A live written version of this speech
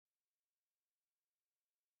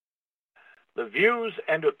The views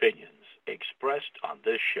and opinions expressed on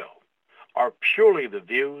this show are purely the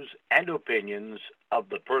views and opinions of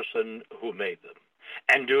the person who made them,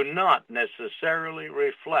 and do not necessarily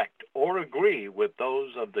reflect or agree with those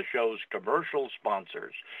of the show's commercial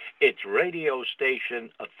sponsors, its radio station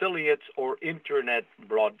affiliates, or internet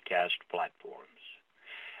broadcast platforms.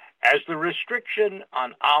 As the restriction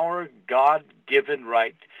on our God-given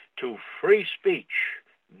right to free speech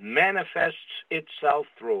manifests itself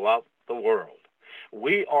throughout the world,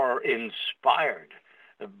 we are inspired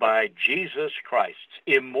by Jesus Christ's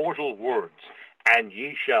immortal words, and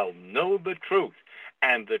ye shall know the truth,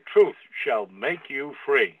 and the truth shall make you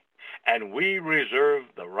free. And we reserve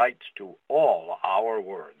the rights to all our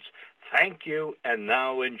words. Thank you, and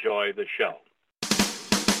now enjoy the show.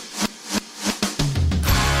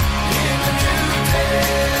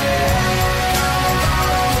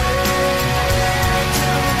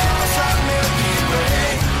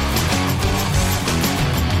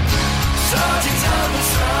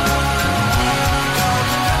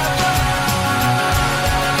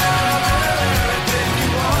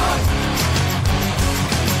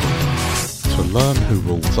 To learn who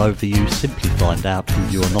rules over you, simply find out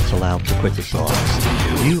who you are not allowed to criticise.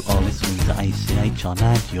 You are listening to ACH. I'm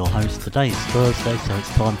Andy, your host. Today is Thursday, so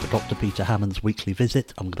it's time for Dr. Peter Hammond's weekly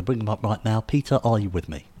visit. I'm going to bring him up right now. Peter, are you with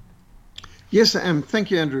me? Yes, I am. Thank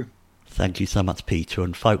you, Andrew. Thank you so much, Peter.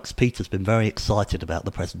 And folks, Peter's been very excited about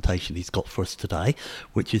the presentation he's got for us today,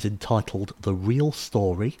 which is entitled The Real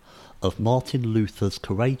Story of Martin Luther's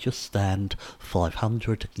Courageous Stand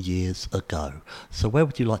 500 Years Ago. So where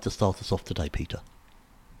would you like to start us off today, Peter?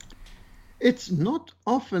 It's not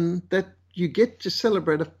often that you get to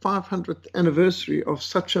celebrate a 500th anniversary of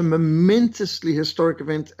such a momentously historic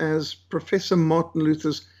event as Professor Martin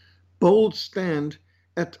Luther's bold stand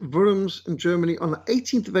at Worms in Germany on the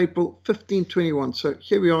 18th of April, 1521. So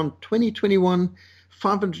here we are in 2021,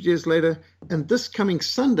 500 years later, and this coming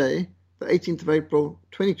Sunday, the 18th of April,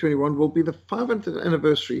 2021, will be the 500th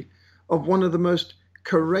anniversary of one of the most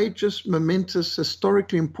courageous, momentous,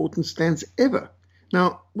 historically important stands ever.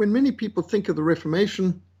 Now, when many people think of the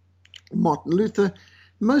Reformation, Martin Luther,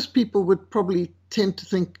 most people would probably tend to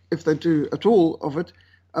think, if they do at all of it,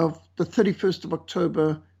 of the 31st of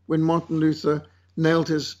October when Martin Luther nailed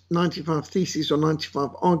his 95 Theses or 95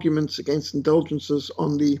 arguments against indulgences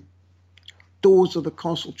on the doors of the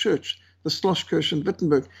castle church, the Schlosskirche in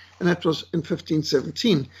Wittenberg, and that was in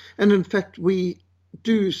 1517. And in fact, we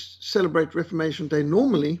do celebrate Reformation Day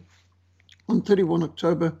normally on 31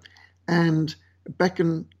 October, and back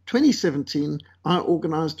in 2017, I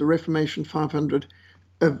organized a Reformation 500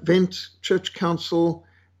 event, church council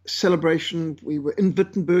celebration. We were in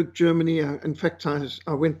Wittenberg, Germany. In fact, I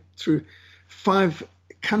went through 5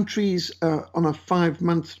 countries on a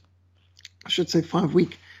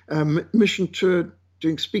 5-week mission tour,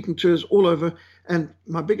 doing speaking tours all over. And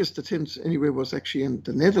my biggest attendance anywhere was actually in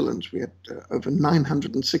the Netherlands. We had over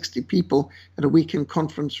 960 people at a weekend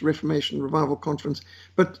conference, Reformation Revival Conference.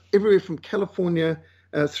 But everywhere from California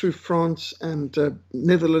through France and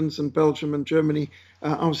Netherlands and Belgium and Germany,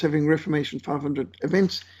 I was having Reformation 500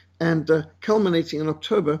 events, and culminating in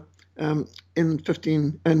October in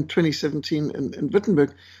 2017 in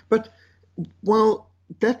Wittenberg. But while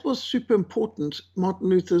that was super important, Martin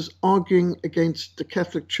Luther's arguing against the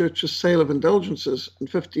Catholic Church's sale of indulgences in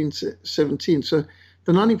 1517. So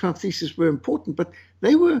the 95 Theses were important, but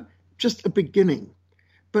they were just a beginning.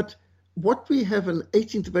 But what we have on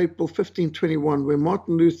 18th of April, 1521, where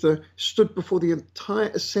Martin Luther stood before the entire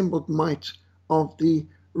assembled might of the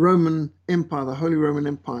Roman Empire, the Holy Roman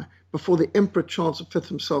Empire, before the Emperor Charles V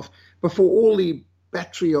himself, before all the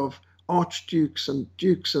battery of archdukes and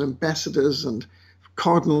dukes and ambassadors and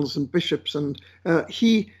cardinals and bishops, and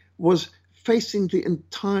he was facing the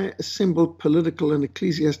entire assembled political and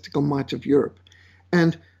ecclesiastical might of Europe.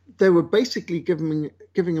 And they were basically giving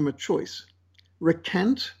him a choice: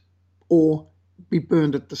 recant or be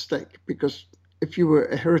burned at the stake. Because if you were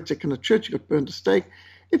a heretic in a church, you got burned at the stake.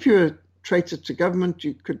 If you were a traitor to government,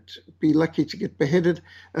 you could be lucky to get beheaded.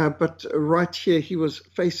 But right here, he was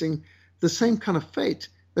facing the same kind of fate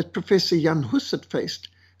that Professor Jan Hus had faced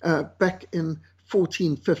back in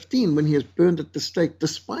 1415, when he was burned at the stake,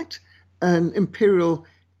 despite an imperial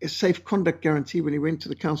safe conduct guarantee when he went to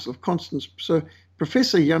the Council of Constance. So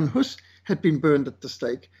Professor Jan Hus had been burned at the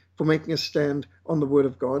stake for making a stand on the Word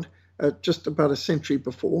of God just about a century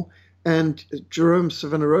before. And Jerome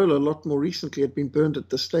Savonarola, a lot more recently, had been burned at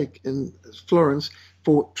the stake in Florence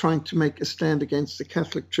for trying to make a stand against the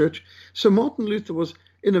Catholic Church. So Martin Luther was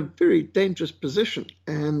in a very dangerous position.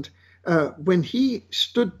 And when he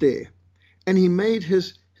stood there and he made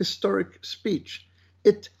his historic speech,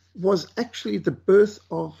 it was actually the birth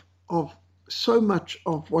of so much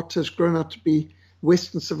of what has grown out to be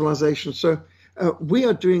Western civilization. So we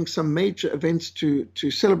are doing some major events to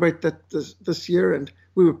celebrate that this year, and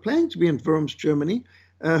we were planning to be in Worms, Germany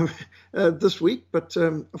this week, but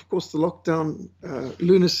of course the lockdown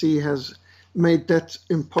lunacy has made that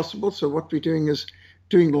impossible. So what we're doing is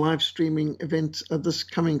doing live streaming events this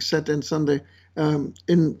coming Saturday and Sunday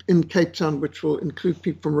in Cape Town, which will include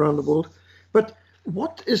people from around the world. But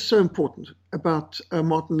what is so important about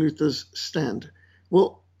Martin Luther's stand?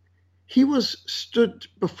 Well, he was stood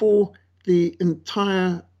before the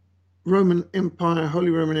entire Roman Empire,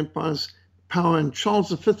 Holy Roman Empire's power, and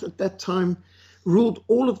Charles V at that time ruled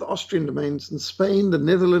all of the Austrian domains in Spain, the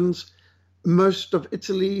Netherlands, most of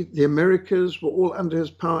Italy, the Americas were all under his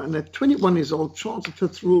power. And at 21 years old, Charles V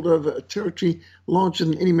ruled over a territory larger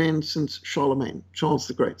than any man since Charlemagne, Charles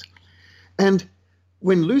the Great. And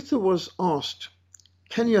when Luther was asked,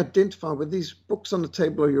 can you identify whether these books on the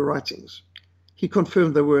table are your writings? He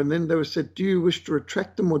confirmed they were, and then they were said, do you wish to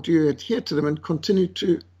retract them or do you adhere to them and continue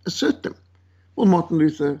to assert them? Well, Martin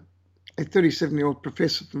Luther, a 37-year-old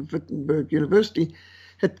professor from Wittenberg University,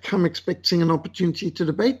 had come expecting an opportunity to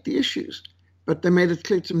debate the issues, but they made it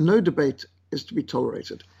clear to him no debate is to be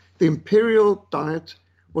tolerated. The imperial diet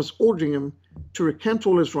was ordering him to recant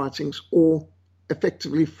all his writings or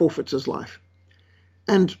effectively forfeit his life.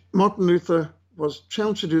 And Martin Luther was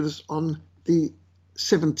challenged to do this on the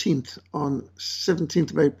 17th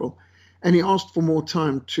of April, and he asked for more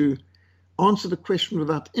time to answer the question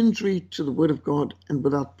without injury to the word of God and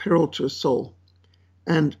without peril to his soul.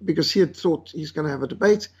 And because he had thought he's going to have a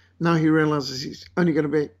debate, now he realizes he's only going to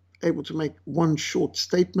be able to make one short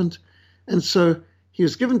statement. And so he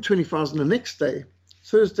was given 24 hours, and the next day,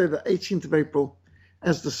 Thursday, the 18th of April,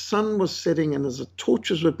 as the sun was setting and as the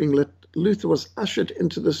torches were being lit, Luther was ushered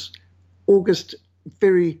into this august,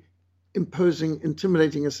 very imposing,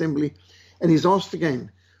 intimidating assembly. And he's asked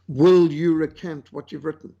again, will you recant what you've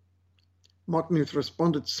written? Martin Luther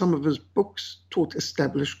responded, some of his books taught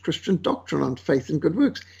established Christian doctrine on faith and good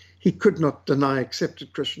works. He could not deny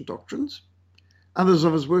accepted Christian doctrines. Others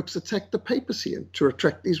of his works attacked the papacy, and to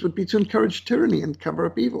retract these would be to encourage tyranny and cover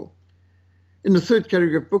up evil. In the third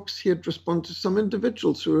category of books, he had responded to some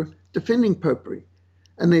individuals who were defending popery,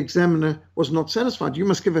 and the examiner was not satisfied. You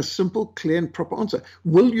must give a simple, clear, and proper answer.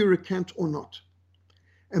 Will you recant or not?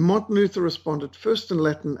 And Martin Luther responded first in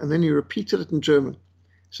Latin, and then he repeated it in German,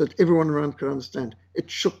 so that everyone around could understand.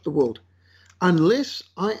 It shook the world. Unless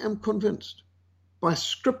I am convinced by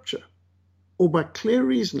scripture or by clear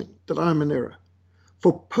reasoning that I am in error,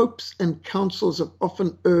 for popes and councils have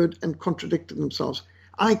often erred and contradicted themselves,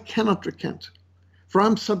 I cannot recant, for I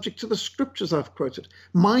am subject to the scriptures I've quoted.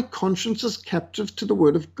 My conscience is captive to the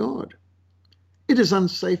word of God. It is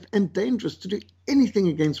unsafe and dangerous to do anything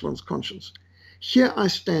against one's conscience. Here I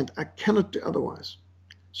stand, I cannot do otherwise.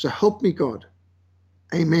 So help me God.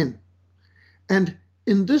 Amen. And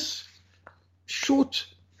in this short,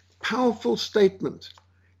 powerful statement,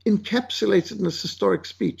 encapsulated in this historic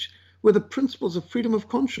speech, were the principles of freedom of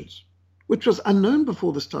conscience, which was unknown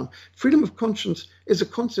before this time. Freedom of conscience is a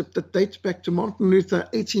concept that dates back to Martin Luther,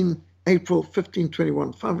 18 April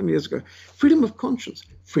 1521, 500 years ago. Freedom of conscience,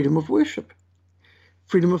 freedom of worship,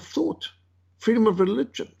 freedom of thought, freedom of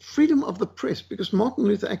religion, freedom of the press, because Martin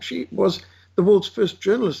Luther actually was the world's first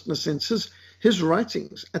journalist in a sense. His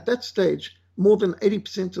writings, at that stage, more than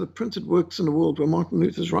 80% of the printed works in the world were Martin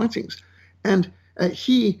Luther's writings. And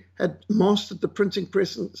he had mastered the printing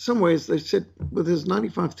press in some ways. They said with his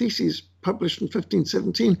 95 Theses published in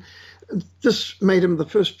 1517, this made him the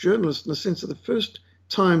first journalist in the sense of the first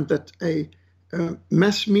time that a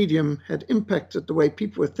mass medium had impacted the way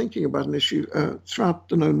people were thinking about an issue throughout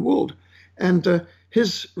the known world. And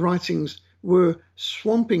his writings were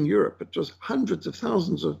swamping Europe. It was hundreds of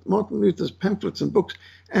thousands of Martin Luther's pamphlets and books.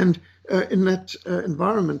 And in that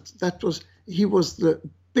environment, he was the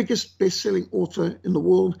biggest best-selling author in the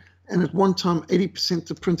world. And at one time, 80%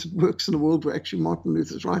 of printed works in the world were actually Martin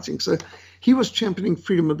Luther's writings. So he was championing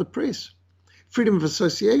freedom of the press, freedom of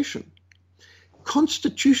association,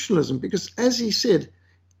 constitutionalism, because as he said,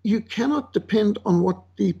 you cannot depend on what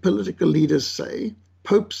the political leaders say.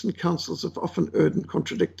 Popes and councils have often erred and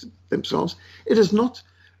contradicted themselves. It is not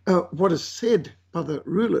what is said by the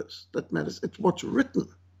rulers that matters. It's what's written,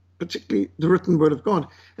 particularly the written word of God.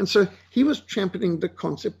 And so he was championing the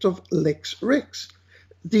concept of lex rex.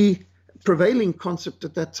 The prevailing concept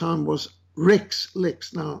at that time was rex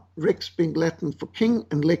lex. Now, rex being Latin for king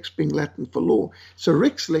and lex being Latin for law. So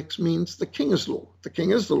rex lex means the king is law. The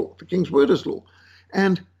king is the law. The king's word is law.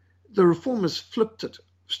 And the reformers flipped it.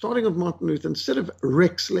 Starting with Martin Luther, instead of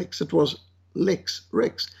rex lex, it was lex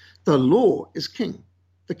rex. The law is king.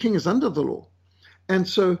 The king is under the law. And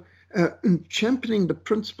so in championing the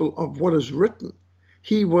principle of what is written,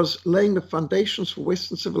 he was laying the foundations for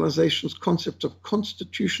Western civilization's concept of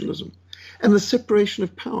constitutionalism and the separation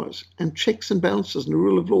of powers and checks and balances and the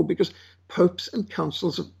rule of law, because popes and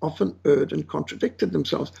councils have often erred and contradicted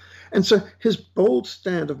themselves. And so his bold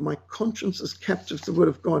stand of my conscience is captive to the word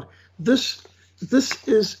of God, this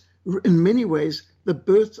is in many ways the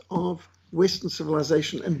birth of Western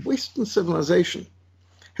civilization. And Western civilization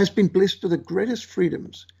has been blessed with the greatest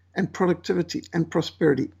freedoms and productivity and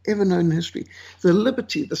prosperity ever known in history. The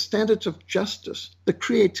liberty, the standards of justice, the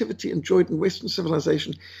creativity enjoyed in Western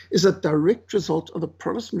civilization is a direct result of the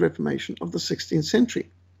Protestant Reformation of the 16th century.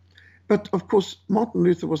 But of course, Martin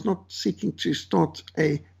Luther was not seeking to start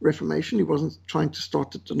a reformation. He wasn't trying to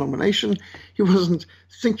start a denomination. He wasn't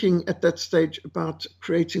thinking at that stage about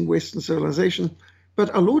creating Western civilization.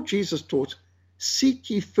 But our Lord Jesus taught, seek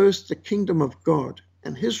ye first the kingdom of God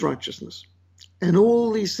and his righteousness, and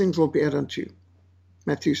all these things will be added unto you.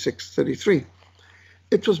 Matthew 6:33.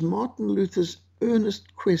 It was Martin Luther's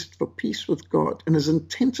earnest quest for peace with God and his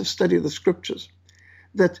intensive study of the scriptures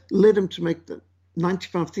that led him to make the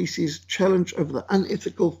 95 Theses challenge over the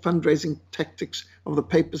unethical fundraising tactics of the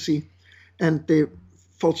papacy and their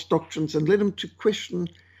false doctrines, and led him to question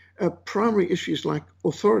primary issues like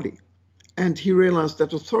authority. And he realized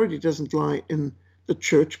that authority doesn't lie in the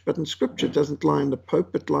church, but in Scripture. It doesn't lie in the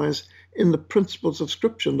Pope. It lies in the principles of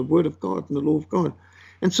Scripture and the Word of God and the law of God.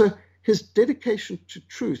 And so his dedication to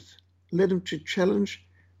truth led him to challenge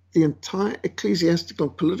the entire ecclesiastical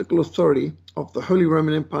and political authority of the Holy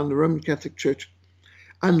Roman Empire and the Roman Catholic Church,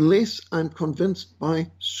 unless I'm convinced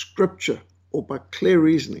by Scripture or by clear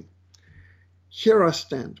reasoning. Here I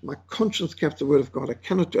stand, my conscience captive the word of God, I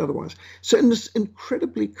cannot do otherwise. So in this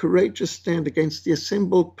incredibly courageous stand against the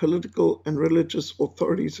assembled political and religious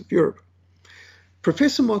authorities of Europe,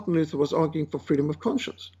 Professor Martin Luther was arguing for freedom of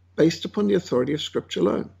conscience, based upon the authority of Scripture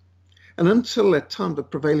alone. And until that time, the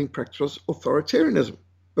prevailing practice was authoritarianism,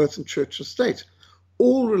 both in church and state.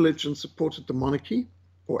 All religions supported the monarchy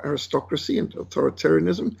or aristocracy and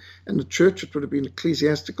authoritarianism, and the church, it would have been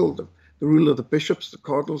ecclesiastical, the rule of the bishops, the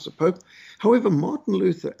cardinals, the pope. However, Martin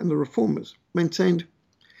Luther and the reformers maintained,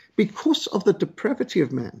 because of the depravity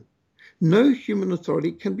of man, no human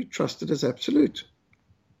authority can be trusted as absolute.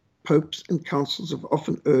 Popes and councils have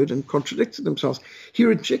often erred and contradicted themselves. He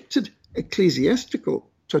rejected ecclesiastical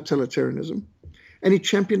totalitarianism, and he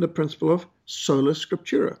championed the principle of sola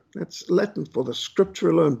scriptura. That's Latin for the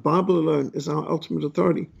Scripture alone, Bible alone is our ultimate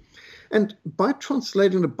authority. And by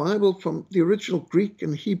translating the Bible from the original Greek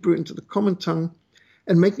and Hebrew into the common tongue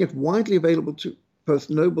and making it widely available to both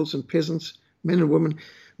nobles and peasants, men and women,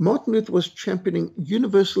 Martin Luther was championing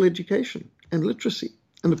universal education and literacy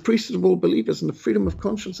and the priesthood of all believers and the freedom of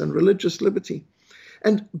conscience and religious liberty.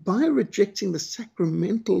 And by rejecting the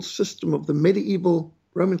sacramental system of the medieval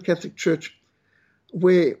Roman Catholic Church,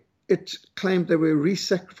 where it claimed they were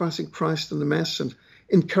re-sacrificing Christ in the Mass and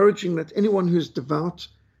encouraging that anyone who's devout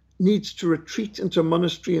needs to retreat into a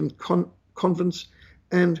monastery and convents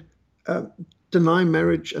and deny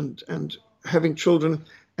marriage and having children,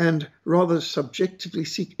 and rather subjectively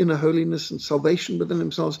seek inner holiness and salvation within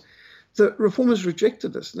themselves. The reformers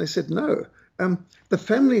rejected this, and they said, no, the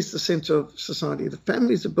family is the center of society. The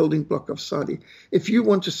family is the building block of society. If you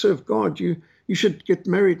want to serve God, you should get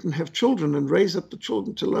married and have children and raise up the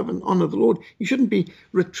children to love and honor the Lord. You shouldn't be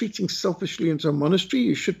retreating selfishly into a monastery.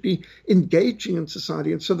 You should be engaging in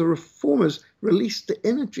society. And so the reformers released the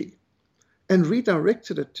energy and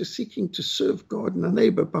redirected it to seeking to serve God and our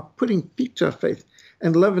neighbor by putting feet to our faith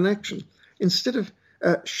and love in action. Instead of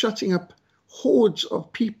shutting up hordes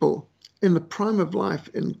of people in the prime of life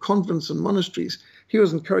in convents and monasteries, he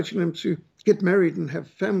was encouraging them to get married and have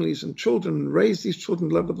families and children and raise these children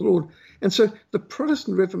in love of the Lord. And so the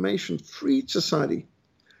Protestant Reformation freed society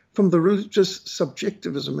from the religious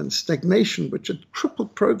subjectivism and stagnation which had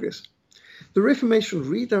crippled progress. The Reformation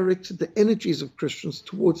redirected the energies of Christians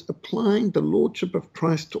towards applying the lordship of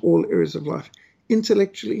Christ to all areas of life,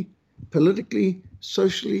 intellectually, politically,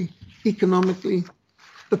 socially, economically.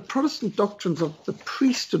 The Protestant doctrines of the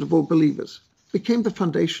priesthood of all believers became the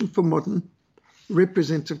foundation for modern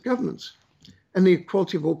representative governance, and the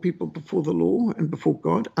equality of all people before the law and before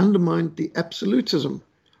God undermined the absolutism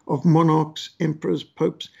of monarchs, emperors,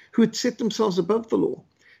 popes, who had set themselves above the law,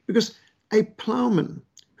 because a plowman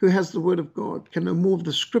who has the word of God can know more of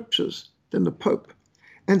the scriptures than the Pope.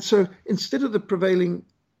 And so instead of the prevailing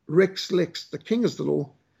rex lex, the king is the law,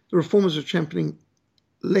 the reformers are championing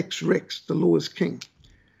lex rex, the law is king.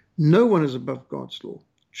 No one is above God's law.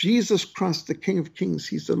 Jesus Christ, the King of Kings,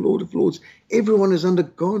 he's the Lord of Lords. Everyone is under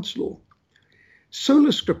God's law. Sola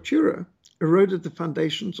Scriptura eroded the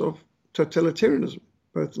foundations of totalitarianism,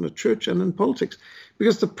 both in the church and in politics,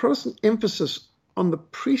 because the Protestant emphasis on the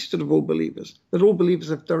priesthood of all believers, that all believers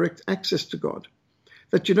have direct access to God,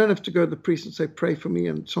 that you don't have to go to the priest and say, pray for me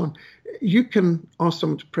and so on. You can ask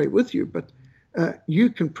someone to pray with you, but you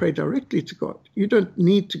can pray directly to God. You don't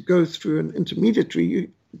need to go through an intermediary.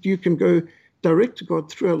 You can go direct to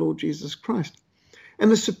God through our Lord Jesus Christ.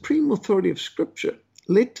 And the supreme authority of Scripture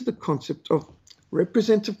led to the concept of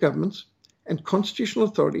representative governments and constitutional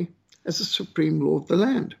authority as the supreme law of the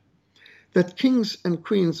land. That kings and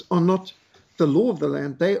queens are not the law of the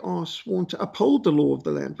land, they are sworn to uphold the law of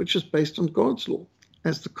the land, which is based on God's law,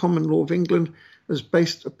 as the common law of England is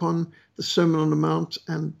based upon the Sermon on the Mount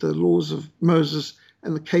and the laws of Moses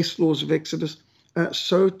and the case laws of Exodus.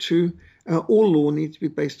 So too, all law needs to be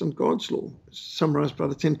based on God's law, summarized by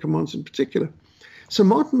the Ten Commandments in particular. So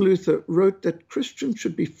Martin Luther wrote that Christians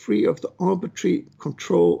should be free of the arbitrary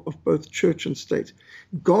control of both church and state.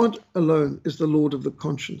 God alone is the Lord of the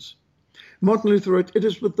conscience. Martin Luther wrote, it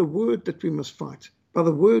is with the word that we must fight. By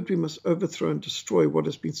the word we must overthrow and destroy what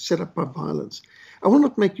has been set up by violence. I will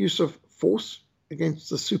not make use of force against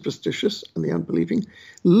the superstitious and the unbelieving.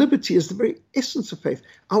 Liberty is the very essence of faith.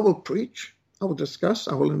 I will preach, I will discuss,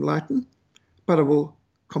 I will enlighten, but I will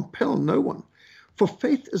compel no one. For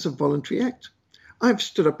faith is a voluntary act. I've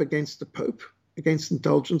stood up against the Pope, against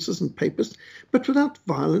indulgences and papists, but without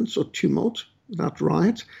violence or tumult, without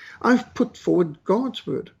riot. I've put forward God's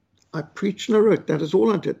word. I preached and I wrote. That is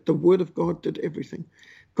all I did. The word of God did everything.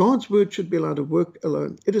 God's word should be allowed to work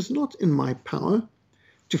alone. It is not in my power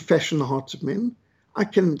to fashion the hearts of men. I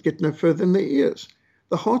can get no further than their ears.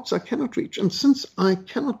 The hearts I cannot reach. And since I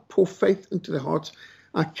cannot pour faith into their hearts,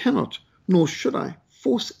 I cannot, nor should I,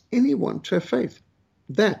 force anyone to have faith.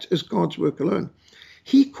 That is God's work alone.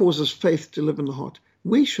 He causes faith to live in the heart.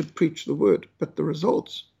 We should preach the word, but the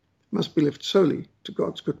results must be left solely to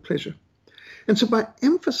God's good pleasure. And so by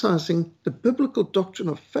emphasizing the biblical doctrine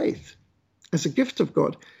of faith as a gift of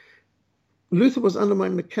God, Luther was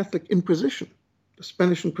undermining the Catholic Inquisition, the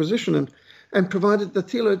Spanish Inquisition, and provided the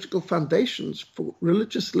theological foundations for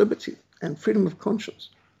religious liberty and freedom of conscience.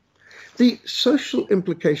 The social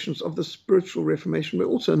implications of the spiritual Reformation were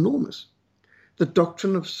also enormous. The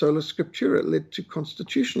doctrine of sola scriptura led to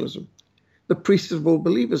constitutionalism. The priesthood of all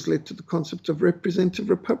believers led to the concept of representative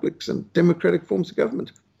republics and democratic forms of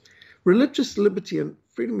government. Religious liberty and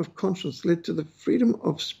freedom of conscience led to the freedom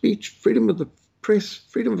of speech, freedom of the press,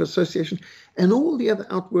 freedom of association, and all the other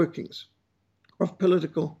outworkings of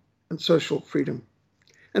political and social freedom.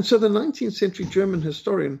 And so the 19th century German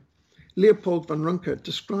historian Leopold von Runke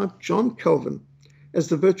described John Calvin as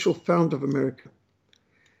the virtual founder of America.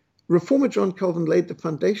 Reformer John Calvin laid the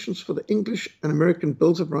foundations for the English and American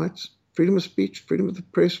Bills of Rights, freedom of speech, freedom of the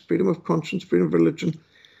press, freedom of conscience, freedom of religion,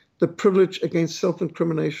 the privilege against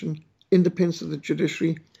self-incrimination, independence of the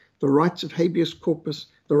judiciary, the rights of habeas corpus,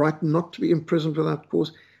 the right not to be imprisoned without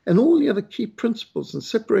cause, and all the other key principles and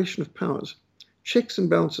separation of powers, checks and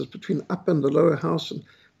balances between the upper and the lower house, and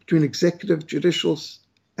between executive, judicial,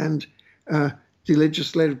 and the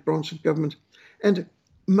legislative branch of government, and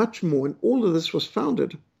much more. And all of this was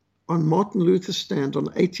founded on Martin Luther's stand on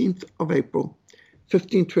the 18th of April,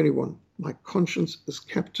 1521. My conscience is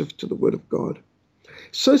captive to the word of God.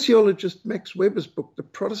 Sociologist Max Weber's book, The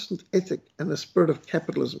Protestant Ethic and the Spirit of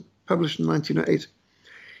Capitalism, published in 1908,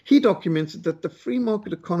 he documented that the free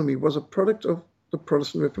market economy was a product of the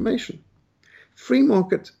Protestant Reformation. Free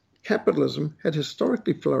market capitalism had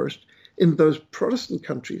historically flourished in those Protestant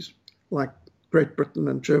countries like Great Britain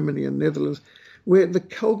and Germany and Netherlands, where the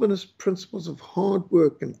Calvinist principles of hard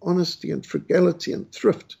work and honesty and frugality and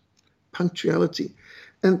thrift, punctuality,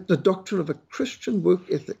 and the doctrine of a Christian work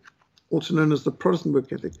ethic, also known as the Protestant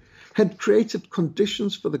work ethic, had created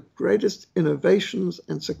conditions for the greatest innovations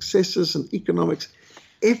and successes in economics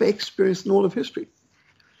ever experienced in all of history.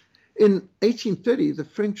 In 1830, the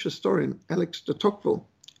French historian Alex de Tocqueville,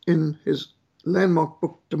 in his landmark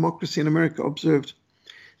book Democracy in America, observed,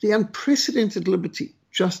 the unprecedented liberty,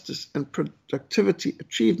 justice, and productivity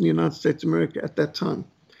achieved in the United States of America at that time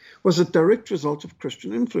was a direct result of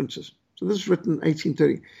Christian influences. So this is written in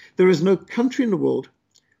 1830. There is no country in the world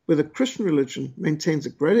where the Christian religion maintains a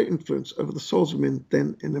greater influence over the souls of men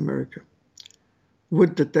than in America.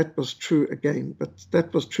 Would that was true again, but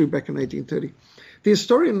that was true back in 1830. The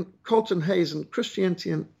historian Carlton Hayes in Christianity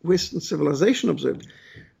and Western Civilization observed,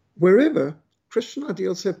 wherever Christian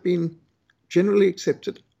ideals have been generally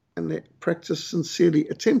accepted and their practice sincerely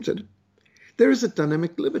attempted, there is a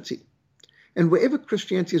dynamic liberty. And wherever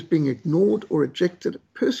Christianity is being ignored or rejected,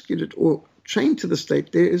 persecuted or chained to the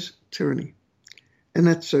state, there is tyranny. And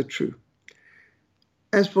that's so true.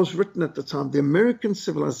 As was written at the time, the American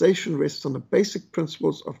civilization rests on the basic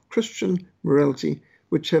principles of Christian morality,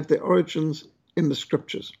 which have their origins in the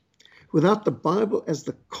scriptures. Without the Bible as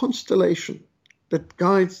the constellation that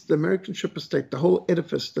guides the American ship of state, the whole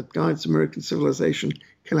edifice that guides American civilization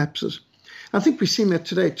collapses. I think we've seen that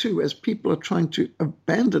today too, as people are trying to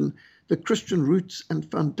abandon the Christian roots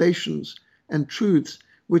and foundations and truths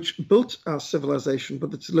which built our civilization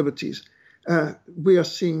with its liberties. We are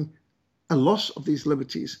seeing a loss of these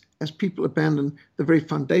liberties as people abandon the very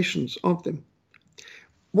foundations of them.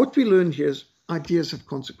 What we learn here is ideas have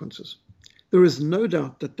consequences. There is no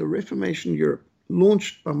doubt that the Reformation Europe,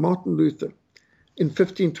 launched by Martin Luther in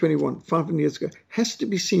 1521, 500 years ago, has to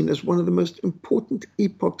be seen as one of the most important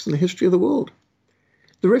epochs in the history of the world.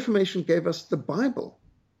 The Reformation gave us the Bible,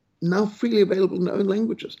 now freely available in our own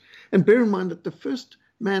languages. And bear in mind that the first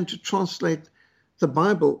man to translate the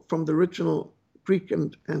Bible from the original Greek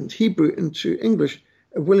and Hebrew into English,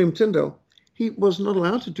 William Tyndale, he was not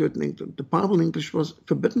allowed to do it in England. The Bible in English was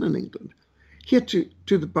forbidden in England. He had to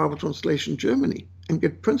do the Bible translation in Germany and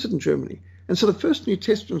get printed in Germany. And so the first New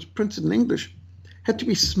Testament printed in English had to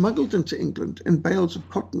be smuggled into England in bales of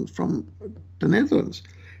cotton from the Netherlands.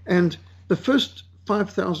 And the first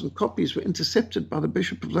 5,000 copies were intercepted by the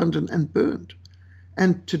Bishop of London and burned.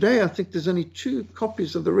 And today I think there's only 2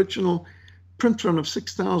 copies of the original print run of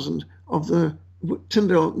 6,000 of the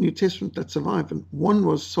Tyndale New Testament that survive, and one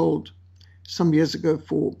was sold some years ago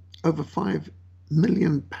for over £5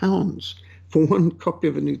 million for one copy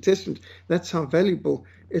of a New Testament. That's how valuable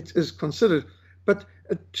it is considered. But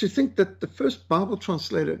to think that the first Bible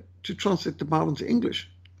translator to translate the Bible into English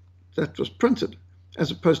that was printed, as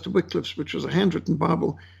opposed to Wycliffe's, which was a handwritten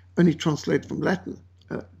Bible only translated from Latin.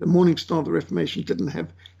 The Morning Star of the Reformation didn't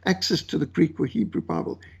have access to the Greek or Hebrew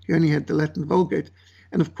Bible. He only had the Latin Vulgate.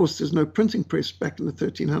 And of course, there's no printing press back in the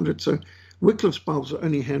 1300s. So Wycliffe's Bibles were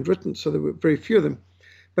only handwritten, so there were very few of them.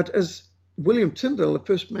 But as William Tyndale, the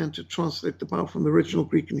first man to translate the Bible from the original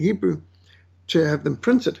Greek and Hebrew, to have them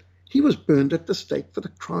printed, he was burned at the stake for the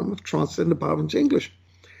crime of translating the Bible into English.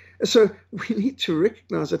 So we need to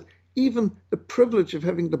recognize that even the privilege of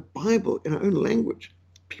having the Bible in our own language,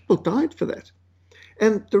 people died for that.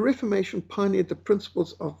 And the Reformation pioneered the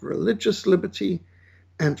principles of religious liberty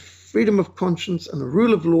and freedom of conscience and the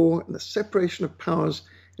rule of law and the separation of powers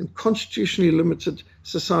in constitutionally limited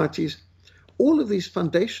societies. All of these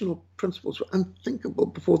foundational principles were unthinkable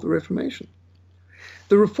before the Reformation.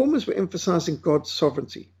 The Reformers were emphasizing God's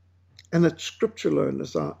sovereignty and that Scripture alone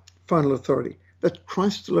is our final authority, that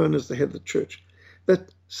Christ alone is the head of the church,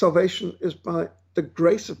 that salvation is by the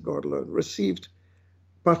grace of God alone, received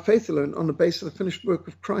by faith alone, on the basis of the finished work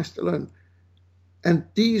of Christ alone. And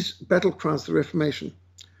these battle cries of the Reformation,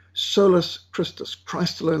 solus Christus,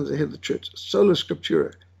 Christ alone is the head of the church, sola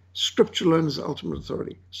scriptura, Scripture alone is the ultimate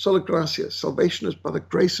authority, sola gratia, salvation is by the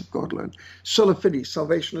grace of God alone, sola fide,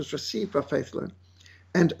 salvation is received by faith alone,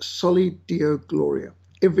 and soli Deo gloria,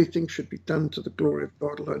 everything should be done to the glory of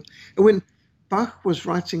God alone. And when Bach was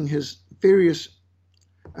writing his various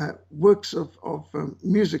works of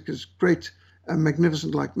music, his great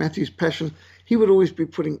magnificent, like Matthew's Passion, he would always be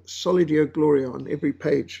putting Soli Deo Gloria on every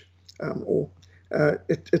page,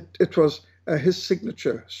 it was his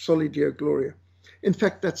signature, Soli Deo Gloria. In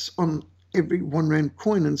fact, that's on every 1 rand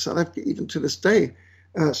coin in South Africa, even to this day,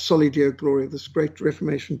 Soli Deo Gloria, this great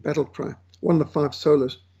Reformation battle cry, one of the 5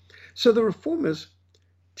 solas. So the Reformers,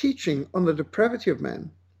 teaching on the depravity of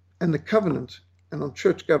man and the covenant and on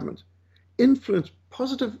church government, influenced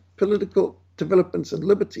positive political developments and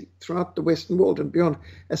liberty throughout the Western world and beyond,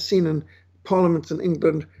 as seen in parliaments in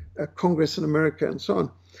England, Congress in America, and so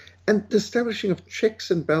on. And the establishing of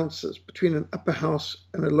checks and balances between an upper house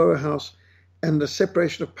and a lower house, and the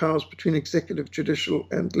separation of powers between executive, judicial,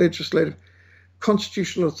 and legislative,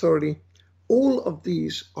 constitutional authority. All of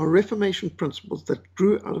these are Reformation principles that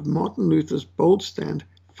grew out of Martin Luther's bold stand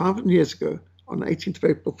 500 years ago on the 18th of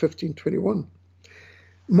April, 1521.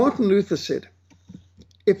 Martin Luther said,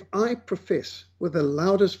 "If I profess with the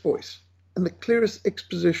loudest voice and the clearest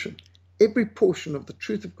exposition every portion of the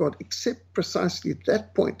truth of God except precisely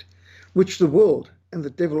that point which the world and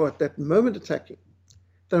the devil are at that moment attacking,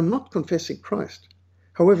 then I'm not confessing Christ,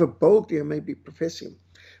 however boldly I may be professing him.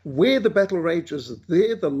 Where the battle rages,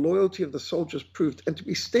 there the loyalty of the soldiers proved, and to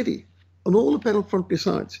be steady on all the battlefront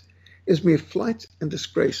besides is mere flight and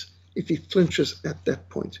disgrace if he flinches at that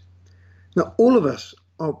point." Now, all of us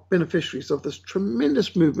are beneficiaries of this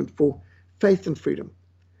tremendous movement for faith and freedom.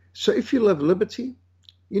 So if you love liberty,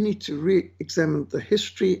 You need to re-examine the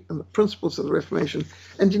history and the principles of the Reformation,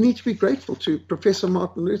 and you need to be grateful to Professor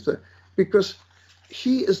Martin Luther, because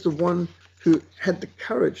he is the one who had the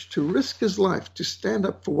courage to risk his life, to stand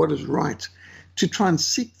up for what is right, to try and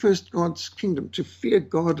seek first God's kingdom, to fear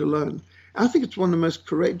God alone. I think it's one of the most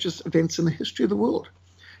courageous events in the history of the world.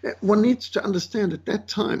 One needs to understand at that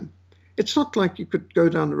time, it's not like you could go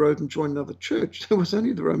down the road and join another church. There was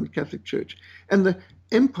only the Roman Catholic Church. And the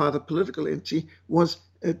empire, the political entity, was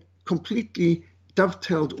completely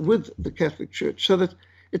dovetailed with the Catholic Church. So that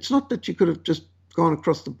it's not that you could have just gone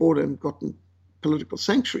across the border and gotten political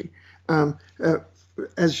sanctuary,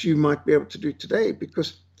 as you might be able to do today,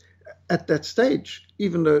 because at that stage,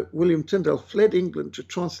 even though William Tyndale fled England to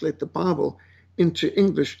translate the Bible into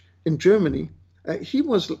English in Germany, he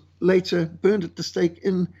was later burned at the stake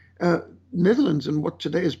in Netherlands, in what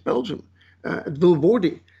today is Belgium, at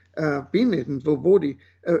Vilvoorde, been there in Vilvoorde,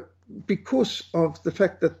 because of the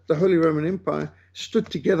fact that the Holy Roman Empire stood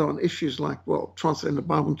together on issues like, well, translating the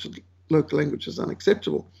Bible into the local language is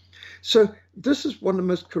unacceptable. So this is one of the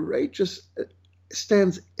most courageous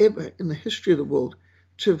stands ever in the history of the world,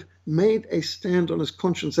 to have made a stand on his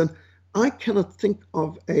conscience. And I cannot think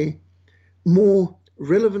of a more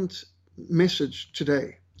relevant message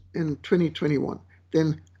today in 2021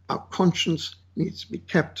 than our conscience needs to be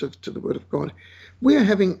captive to the Word of God. We are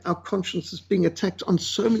having our consciences being attacked on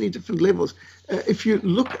so many different levels. If you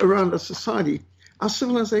look around our society, our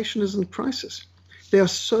civilization is in crisis. There are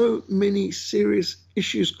so many serious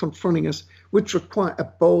issues confronting us which require a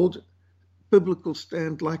bold biblical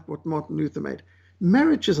stand like what Martin Luther made.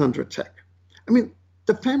 Marriage is under attack. I mean,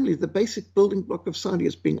 the family, the basic building block of society,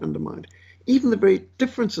 is being undermined. Even the very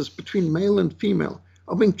differences between male and female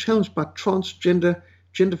are being challenged by transgender,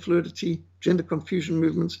 gender fluidity, gender confusion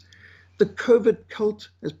movements. The COVID cult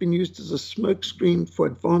has been used as a smokescreen for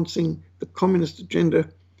advancing the communist agenda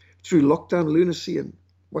through lockdown lunacy and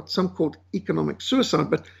what some called economic suicide.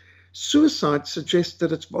 But suicide suggests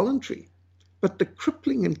that it's voluntary. But the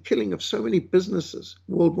crippling and killing of so many businesses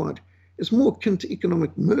worldwide is more akin to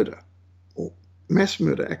economic murder, or mass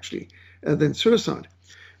murder actually, than suicide.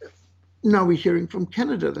 Now we're hearing from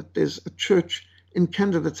Canada that there's a church in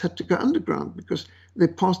Canada that's had to go underground because their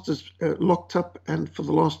pastor's locked up and for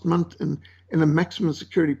the last month in a maximum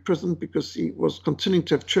security prison because he was continuing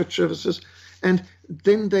to have church services. And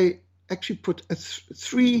then they actually put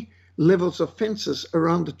 3 levels of fences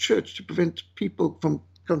around the church to prevent people from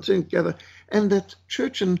continuing to gather. And that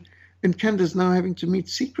church in Canada is now having to meet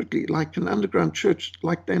secretly, like an underground church,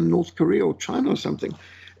 like they're in North Korea or China or something.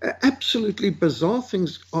 Absolutely bizarre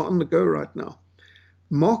things are on the go right now.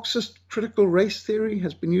 Marxist critical race theory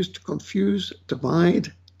has been used to confuse,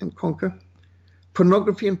 divide, and conquer.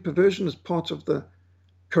 Pornography and perversion as part of the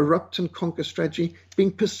corrupt and conquer strategy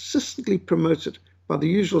being persistently promoted by the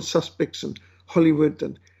usual suspects in Hollywood,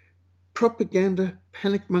 and propaganda,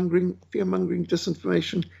 panic-mongering, fear-mongering,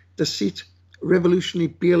 disinformation, deceit, revolutionary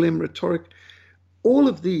BLM rhetoric. All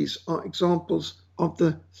of these are examples of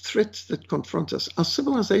the threats that confront us. Our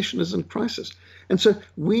civilization is in crisis. And so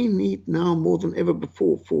we need now more than ever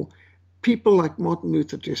before for people like Martin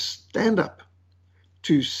Luther to stand up,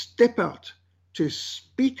 to step out, to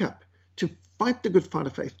speak up, to fight the good fight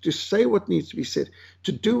of faith, to say what needs to be said,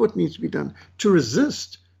 to do what needs to be done, to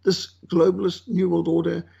resist this globalist New World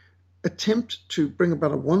Order attempt to bring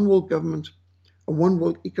about a one-world government, a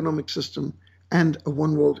one-world economic system, and a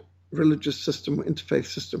one-world religious system or interfaith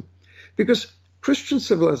system. Because Christian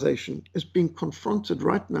civilization is being confronted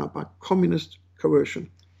right now by communist coercion.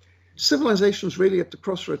 Civilization is really at the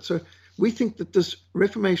crossroads. So we think that this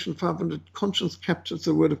Reformation 500 Conscience Captures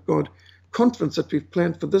the Word of God conference that we've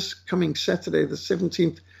planned for this coming Saturday, the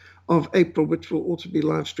 17th of April, which will also be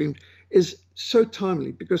live streamed, is so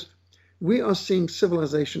timely because we are seeing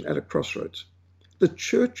civilization at a crossroads. The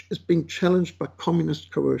church is being challenged by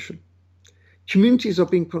communist coercion. Communities are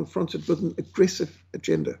being confronted with an aggressive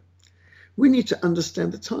agenda. We need to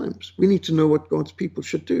understand the times. We need to know what God's people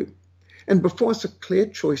should do. And before us are clear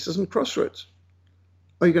choices and crossroads.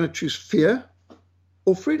 Are you going to choose fear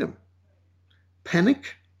or freedom?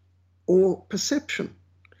 Panic or perception?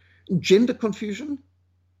 Gender confusion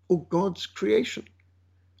or God's creation?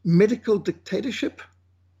 Medical dictatorship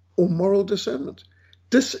or moral discernment?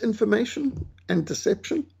 Disinformation and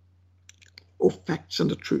deception or facts and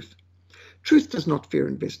the truth? Truth does not fear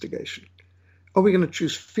investigation. Are we going to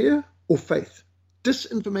choose fear or faith?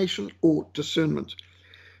 Disinformation or discernment?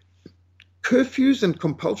 Curfews and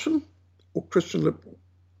compulsion or Christian liberal?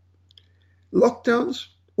 Lockdowns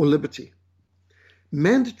or liberty?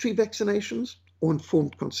 Mandatory vaccinations or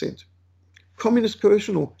informed consent? Communist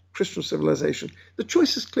coercion or Christian civilization? The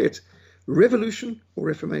choice is clear. It's revolution or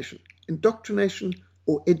reformation, indoctrination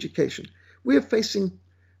or education. We are facing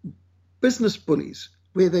business bullies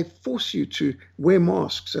where they force you to wear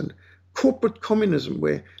masks, and corporate communism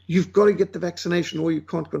where you've got to get the vaccination or you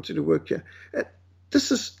can't continue to work here.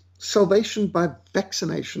 This is salvation by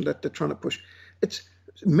vaccination that they're trying to push. It's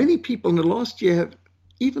many people in the last year have,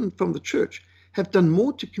 even from the church, have done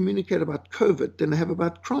more to communicate about COVID than they have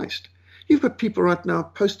about Christ. You've got people right now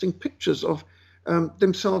posting pictures of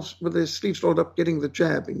themselves with their sleeves rolled up getting the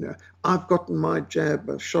jab. I've gotten my jab,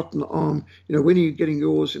 a shot in the arm. When are you getting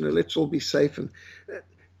yours? Let's all be safe. And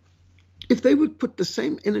if they would put the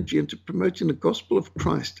same energy into promoting the gospel of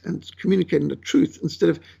Christ and communicating the truth instead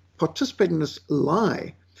of participating in this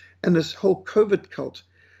lie and this whole COVID cult,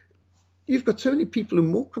 you've got so many people who are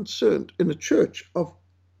more concerned in the church of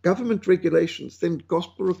government regulations than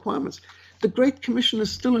gospel requirements. The Great Commission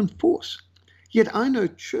is still in force. Yet I know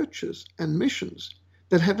churches and missions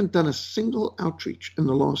that haven't done a single outreach in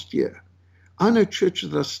the last year. I know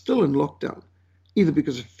churches that are still in lockdown, either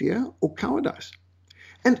because of fear or cowardice.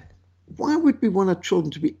 And why would we want our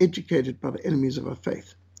children to be educated by the enemies of our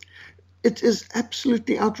faith? It is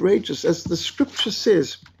absolutely outrageous. As the scripture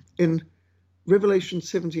says in Revelation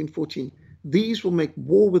 17:14, these will make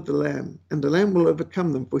war with the Lamb, and the Lamb will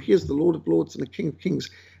overcome them, for he is the Lord of lords and the King of kings,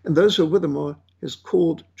 and those who are with him are his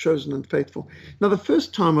called, chosen, and faithful. Now, the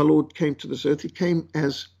first time our Lord came to this earth, he came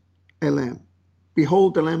as a lamb.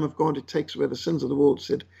 Behold, the Lamb of God who takes away the sins of the world,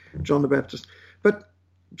 said John the Baptist. But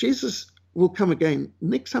Jesus will come again.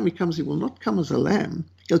 Next time he comes, he will not come as a lamb.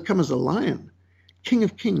 He'll come as a lion, King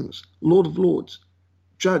of kings, Lord of lords,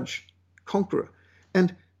 judge, conqueror.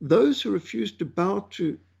 And those who refuse to bow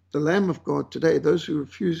to the Lamb of God today, those who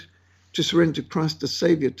refuse to surrender to Christ as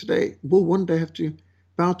Savior today, will one day have to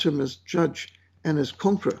bow to him as judge and as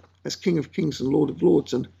conqueror, as King of kings and Lord of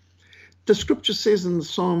lords. And the scripture says in the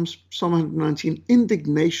Psalms, Psalm 119,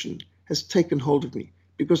 indignation has taken hold of me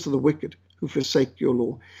because of the wicked who forsake your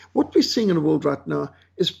law. What we're seeing in the world right now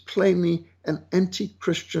is plainly an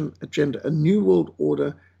anti-Christian agenda, a new world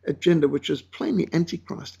order agenda, which is plainly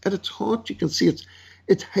anti-Christ. At its heart, you can see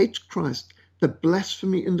it hates Christ. The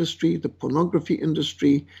blasphemy industry, the pornography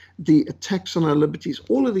industry, the attacks on our liberties,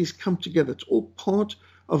 all of these come together. It's all part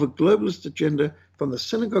of a globalist agenda from the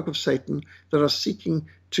synagogue of Satan that are seeking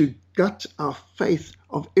to gut our faith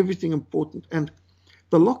of everything important. And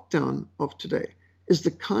the lockdown of today is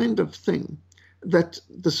the kind of thing that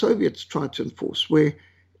the Soviets tried to enforce, where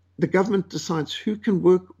the government decides who can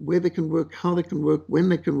work, where they can work, how they can work, when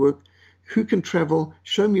they can work, who can travel,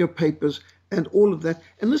 show me your papers, and all of that.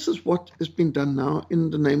 And this is what has been done now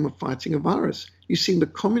in the name of fighting a virus. You've seen the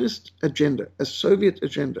communist agenda, a Soviet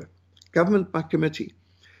agenda, government by committee,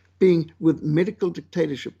 being with medical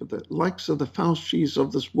dictatorship, with the likes of the Fauci's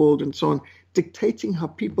of this world and so on, dictating how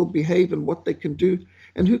people behave and what they can do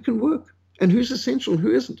and who can work and who's essential and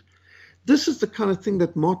who isn't. This is the kind of thing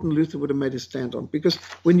that Martin Luther would have made a stand on, because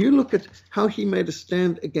when you look at how he made a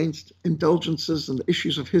stand against indulgences and the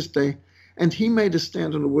issues of his day, and he made a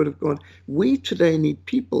stand on the Word of God, we today need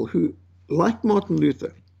people who, like Martin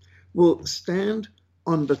Luther, will stand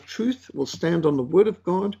on the truth, will stand on the Word of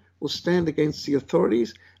God, will stand against the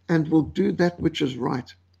authorities, and will do that which is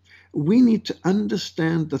right. We need to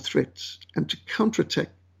understand the threats and to counterattack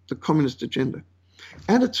the communist agenda.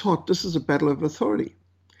 At its heart, this is a battle of authority.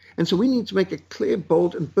 And so we need to make a clear,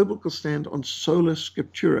 bold, and biblical stand on sola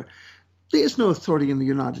scriptura. There is no authority in the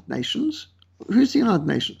United Nations. Who's the United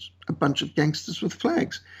Nations? A bunch of gangsters with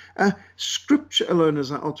flags. Scripture alone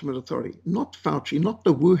is our ultimate authority, not Fauci, not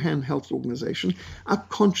the Wuhan Health Organization. Our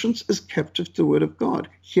conscience is captive to the Word of God.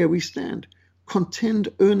 Here we stand. Contend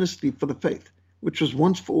earnestly for the faith, which was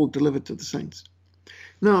once for all delivered to the saints.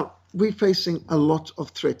 Now, we're facing a lot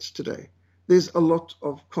of threats today. There's a lot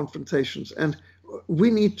of confrontations, and we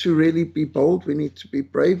need to really be bold. We need to be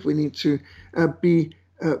brave. We need to be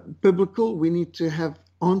biblical. We need to have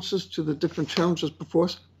answers to the different challenges before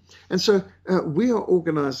us. And so we are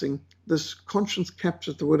organizing this Conscience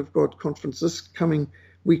Captures the Word of God conference this coming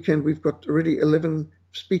weekend. We've got already 11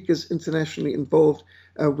 speakers internationally involved.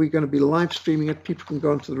 We're going to be live streaming it. People can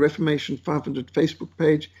go onto the Reformation 500 Facebook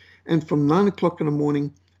page. And from 9 o'clock in the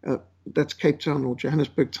morning, that's Cape Town or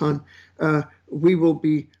Johannesburg time, we will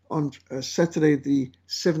be on Saturday, the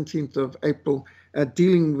 17th of April,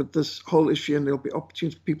 dealing with this whole issue. And there'll be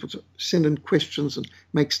opportunities for people to send in questions and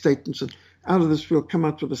make statements. And out of this, we'll come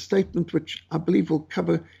out with a statement which I believe will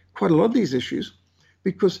cover quite a lot of these issues,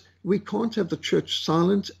 because we can't have the church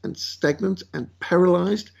silent and stagnant and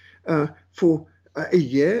paralyzed for a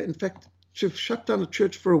year. In fact, to shut down a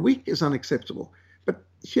church for a week is unacceptable. But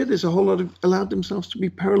here there's a whole lot of allowed themselves to be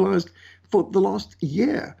paralyzed for the last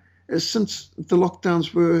year. since the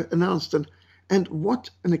lockdowns were announced. And what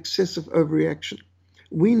an excessive overreaction.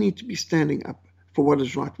 We need to be standing up for what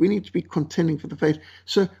is right. We need to be contending for the faith.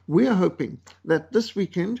 So we are hoping that this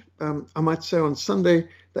weekend, I might say on Sunday,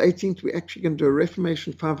 the 18th, we're actually going to do a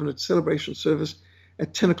Reformation 500 celebration service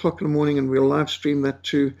at 10 o'clock in the morning, and we'll live stream that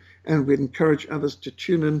too. And we'd encourage others to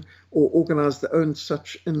tune in or organize their own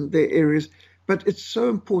such in their areas. But it's so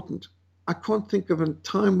important. I can't think of a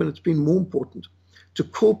time when it's been more important to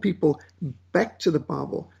call people back to the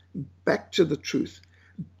Bible, back to the truth,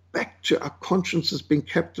 back to our consciences being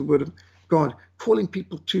kept the word of God, calling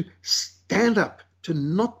people to stand up, to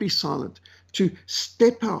not be silent, to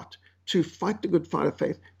step out, to fight the good fight of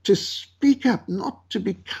faith, to speak up, not to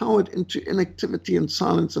be cowered into inactivity and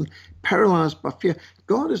silence and paralyzed by fear.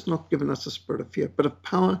 God has not given us a spirit of fear, but of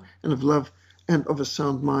power and of love and of a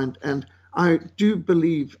sound mind. And I do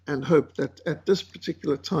believe and hope that at this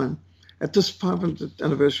particular time, at this 500th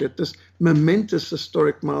anniversary, at this momentous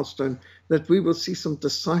historic milestone, that we will see some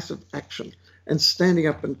decisive action and standing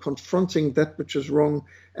up and confronting that which is wrong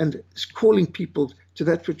and calling people to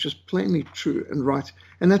that which is plainly true and right.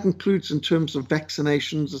 And that includes in terms of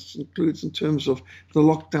vaccinations, it includes in terms of the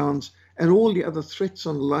lockdowns and all the other threats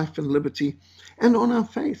on life and liberty and on our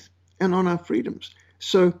faith and on our freedoms.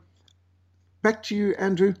 So back to you,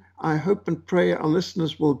 Andrew. I hope and pray our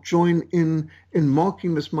listeners will join in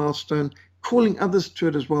marking this milestone, calling others to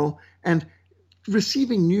it as well, and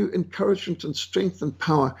receiving new encouragement and strength and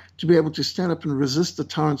power to be able to stand up and resist the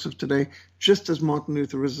tyrants of today, just as Martin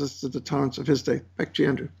Luther resisted the tyrants of his day. Back to you,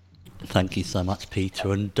 Andrew. Thank you so much,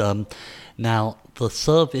 Peter. And now the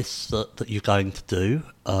service that you're going to do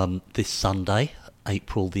this Sunday,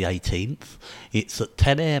 April the 18th, it's at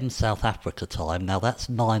 10 a.m. South Africa time. Now that's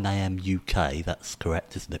 9 a.m. UK. That's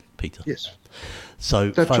correct, isn't it, Peter? Yes. So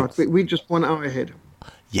that's folks, right. We just 1 hour ahead.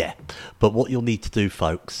 Yeah, but what you'll need to do,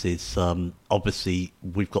 folks, is obviously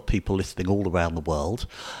we've got people listening all around the world.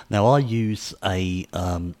 Now, I use a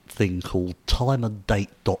thing called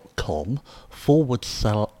timeanddate.com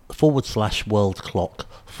 /world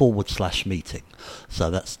clock/meeting. So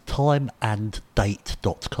that's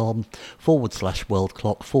timeanddate.com /world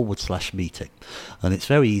clock /meeting. And it's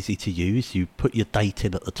very easy to use. You put your date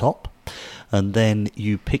in at the top, and then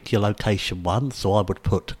you pick your location one. So I would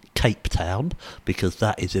put Cape Town, because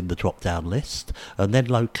that is in the drop down list, and then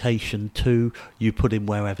location 2 you put in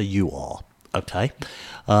wherever you are, okay,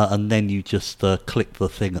 and then you just click the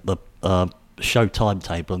thing at the show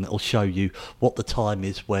timetable, and it'll show you what the time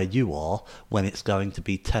is where you are when it's going to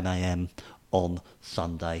be 10 a.m. on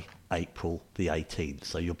Sunday, April the 18th.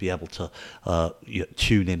 So you'll be able to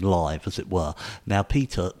tune in live, as it were. Now,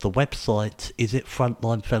 Peter, the website, is it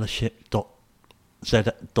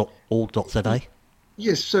frontlinefellowship.org.za?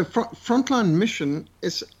 Yes, so Frontline Mission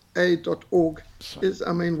SA.org is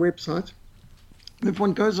our main website. If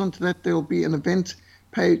one goes onto that, there will be an event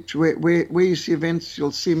page where you see events.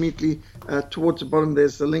 You'll see immediately towards the bottom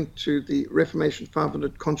there's the link to the Reformation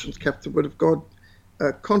 500 Conscience Kept the Word of God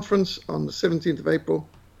conference on the 17th of April.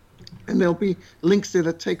 And there'll be links there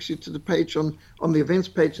that takes you to the page on the events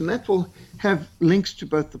page, and that will have links to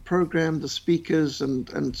both the program, the speakers,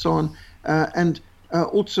 and so on.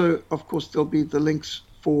 Also, of course, there'll be the links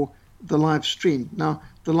for the live stream. Now,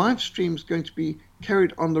 the live stream is going to be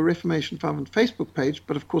carried on the Reformation 500 Facebook page,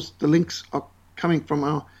 but of course, the links are coming from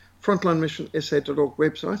our Frontline Mission SA.org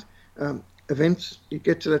website. Events, you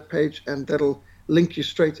get to that page, and that'll link you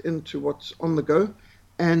straight into what's on the go.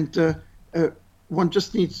 And one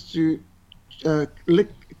just needs to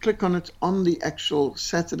click on it on the actual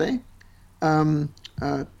Saturday,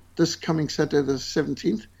 this coming Saturday, the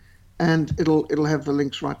 17th. And it'll have the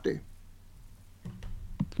links right there.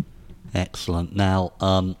 Excellent. Now,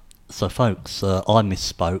 so folks, I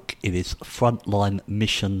misspoke. It is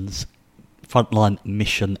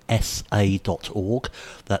frontlinemissionsa.org.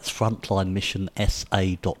 That's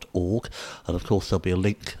frontlinemissionsa.org. And of course, there'll be a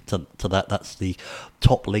link to that. That's the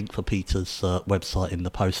top link for Peter's website in the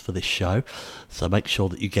post for this show. So make sure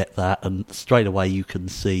that you get that. And straight away, you can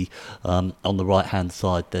see on the right-hand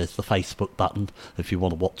side, there's the Facebook button if you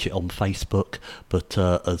want to watch it on Facebook. But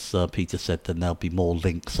as Peter said, then there'll be more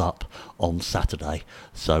links up on Saturday.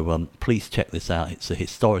 So please check this out. It's a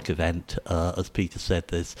historic event. As Peter said,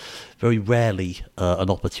 there's very rarely an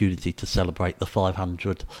opportunity to celebrate the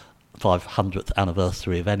 500 500th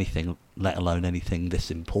anniversary of anything, let alone anything this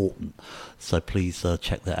important. So please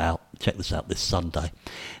check that out. Check this out this Sunday.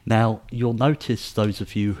 Now, you'll notice, those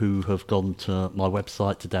of you who have gone to my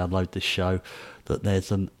website to download this show, that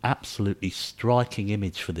there's an absolutely striking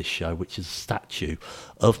image for this show, which is a statue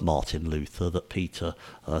of Martin Luther that Peter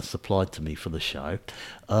supplied to me for the show.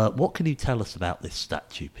 What can you tell us about this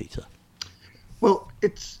statue, Peter? Well,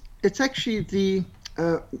 it's actually the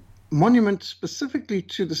monument specifically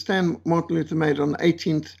to the stand Martin Luther made on the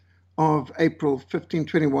 18th of April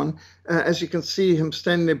 1521. As you can see him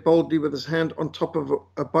standing there boldly with his hand on top of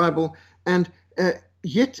a Bible, and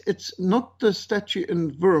yet it's not the statue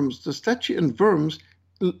in Worms. The statue in Worms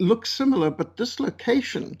looks similar, but this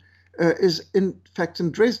location is in fact in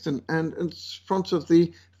Dresden, and in front of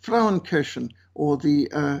the Frauenkirchen, or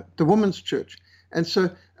the women's church. And so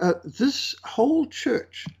this whole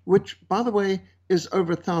church, which, by the way, is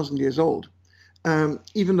over 1,000 years old,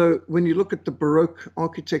 even though when you look at the Baroque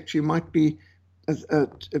architecture, you might be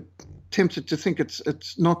tempted to think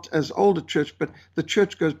it's not as old a church, but the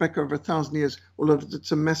church goes back over 1,000 years, although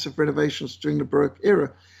it's a massive renovations during the Baroque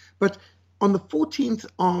era. But on the 14th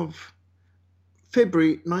of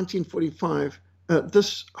February 1945,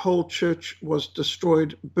 this whole church was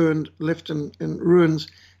destroyed, burned, left in ruins,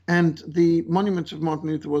 and the monument of Martin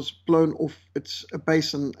Luther was blown off its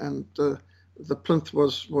base, and the plinth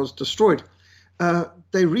was destroyed.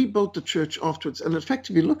 They rebuilt the church afterwards. And in fact,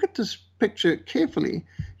 if you look at this picture carefully,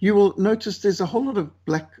 you will notice there's a whole lot of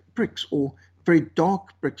black bricks, or very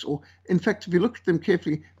dark bricks, or in fact, if you look at them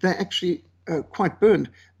carefully, they're actually quite burned.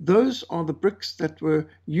 Those are the bricks that were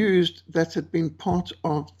used that had been part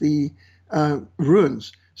of the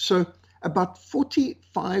ruins. So about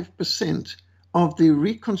 45% of the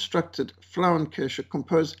reconstructed Frauenkirche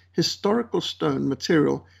compose historical stone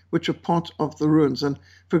material, which are part of the ruins. And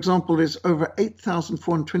for example, there's over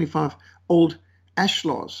 8,425 old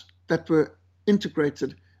ashlars that were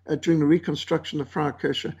integrated during the reconstruction of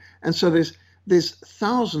Frauenkirche. And so there's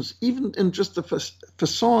thousands, even in just the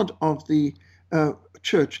facade of the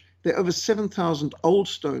church, there are over 7,000 old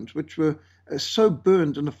stones, which were so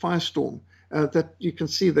burned in a firestorm that you can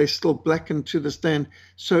see they still blackened to this day. And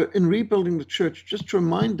so in rebuilding the church, just to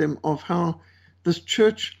remind them of how this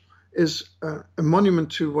church is a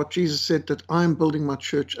monument to what Jesus said, that I am building my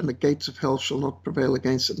church and the gates of hell shall not prevail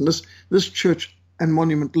against it. And this church and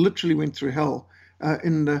monument literally went through hell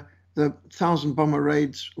in the 1,000 bomber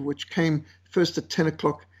raids, which came first at 10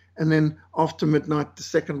 o'clock, and then after midnight, the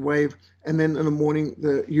second wave, and then in the morning,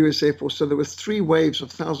 the US Air Force. So there were 3 waves of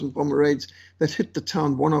 1,000 bomber raids that hit the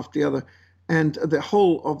town one after the other. And the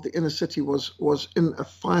whole of the inner city was in a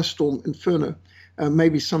firestorm inferno.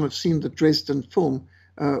 Maybe some have seen the Dresden film,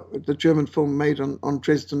 the German film made on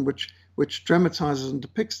Dresden, which dramatizes and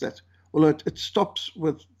depicts that. Although it stops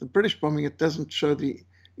with the British bombing, it doesn't show the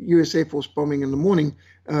US Air Force bombing in the morning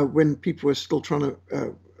when people were still trying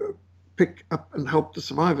to pick up and help the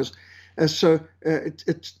survivors. So it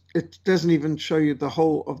doesn't even show you the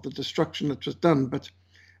whole of the destruction that was done. But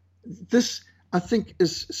this, I think,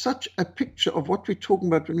 is such a picture of what we're talking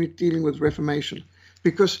about when we're dealing with Reformation,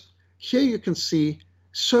 because here you can see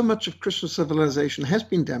so much of Christian civilization has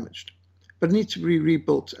been damaged, but needs to be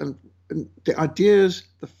rebuilt. And the ideas,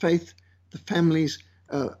 the faith, the families,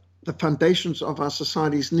 the foundations of our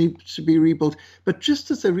societies need to be rebuilt. But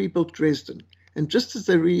just as they rebuilt Dresden, and just as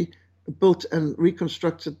they rebuilt and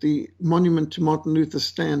reconstructed the monument to Martin Luther's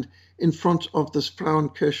stand in front of this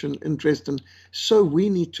Frauenkirchen in Dresden, so we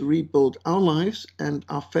need to rebuild our lives and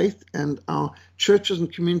our faith and our churches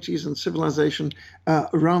and communities and civilization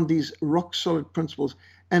around these rock-solid principles.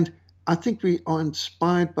 And I think we are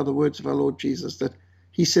inspired by the words of our Lord Jesus, that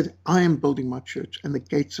he said, I am building my church, and the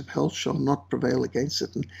gates of hell shall not prevail against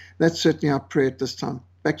it. And that's certainly our prayer at this time.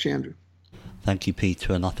 Back to you, Andrew. Thank you,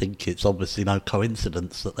 Peter, and I think it's obviously no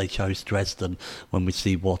coincidence that they chose Dresden when we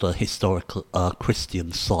see what a historical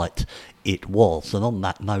Christian site it was. And on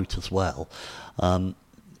that note as well,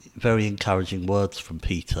 very encouraging words from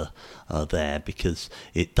Peter there, because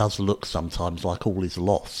it does look sometimes like all is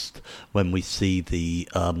lost when we see the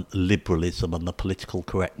liberalism and the political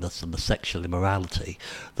correctness and the sexual immorality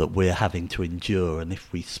that we're having to endure. And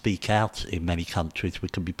if we speak out in many countries, we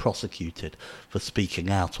can be prosecuted for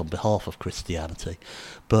speaking out on behalf of Christianity.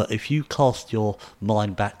 But if you cast your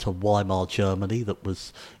mind back to Weimar Germany, that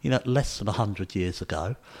was, less than 100 years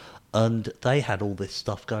ago, and they had all this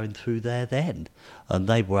stuff going through there then, and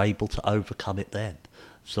they were able to overcome it then.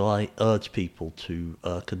 So I urge people to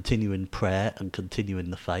continue in prayer and continue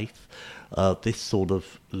in the faith. This sort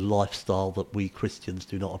of lifestyle that we Christians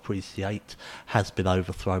do not appreciate has been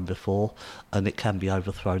overthrown before, and it can be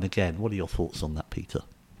overthrown again. What are your thoughts on that, Peter?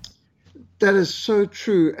 That is so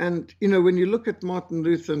true. And, when you look at Martin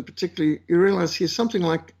Luther, and particularly, you realize he's something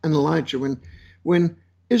like an Elijah. When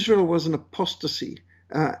Israel was in apostasy,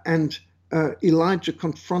 and Elijah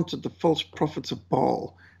confronted the false prophets of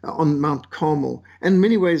Baal on Mount Carmel. And in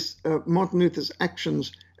many ways, Martin Luther's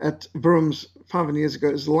actions at Worms 500 years ago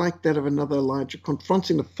is like that of another Elijah,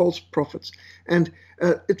 confronting the false prophets. And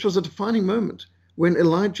it was a defining moment when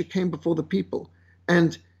Elijah came before the people,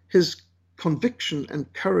 and his conviction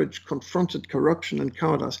and courage confronted corruption and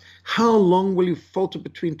cowardice. How long will you falter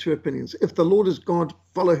between two opinions? If the Lord is God,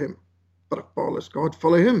 follow him. But if Baal is God,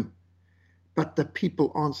 follow him. But the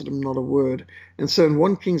people answered him not a word. And so in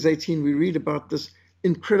 1 Kings 18, we read about this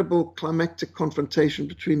incredible climactic confrontation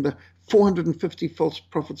between the 450 false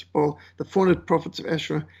prophets of Baal, the 400 prophets of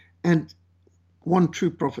Asherah, and one true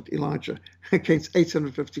prophet, Elijah, against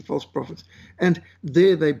 850 false prophets. And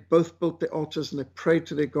there they both built their altars and they prayed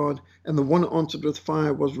to their God, and the one answered with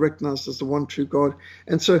fire was recognized as the one true God.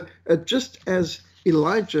 And so just as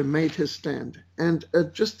Elijah made his stand, and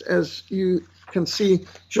just as you can see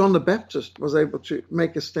John the Baptist was able to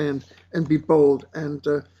make a stand and be bold, and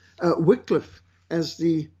Wycliffe, as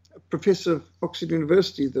the professor of Oxford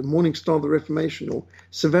University, the Morning Star of the Reformation, or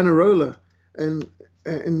Savonarola in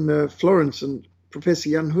Florence, and Professor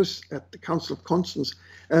Jan Hus at the Council of Constance.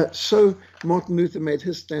 So Martin Luther made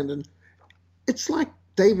his stand. And it's like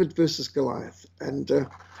David versus Goliath. And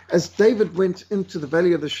as David went into the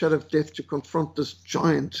valley of the shadow of death to confront this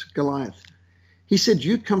giant Goliath, he said,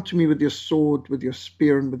 you come to me with your sword, with your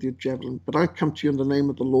spear, and with your javelin, but I come to you in the name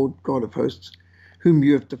of the Lord God of hosts, whom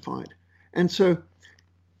you have defied. And so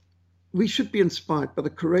we should be inspired by the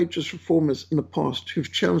courageous reformers in the past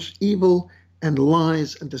who've challenged evil and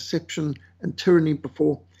lies and deception and tyranny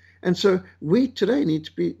before. And so we today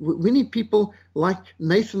we need people like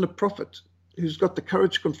Nathan the prophet, who's got the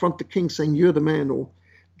courage to confront the king saying, you're the man, or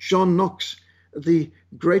John Knox, the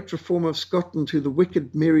great reformer of Scotland, who the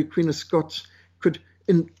wicked Mary, Queen of Scots, could,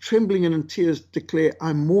 in trembling and in tears, declare,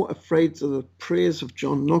 I'm more afraid of the prayers of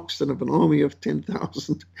John Knox than of an army of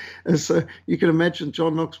 10,000. And so you can imagine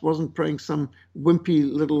John Knox wasn't praying some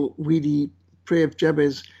wimpy little weedy prayer of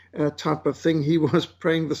Jabez type of thing. He was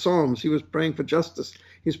praying the Psalms. He was praying for justice.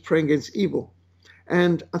 He was praying against evil.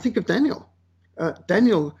 And I think of Daniel.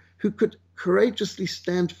 Daniel, who could courageously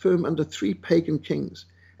stand firm under 3 pagan kings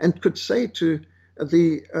and could say to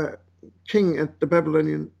the king at the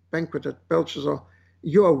Babylonian banquet at Belshazzar,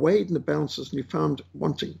 you are weighed in the balances and you found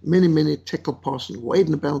wanting. Many, many tekel parson, weighed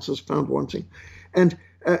in the balances, found wanting. And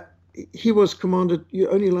he was commanded,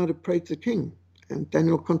 you're only allowed to pray to the king. And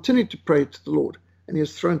Daniel continued to pray to the Lord, and he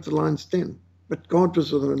was thrown to the lion's den. But God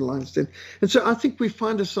was with him in the lion's den. And so I think we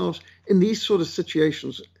find ourselves in these sort of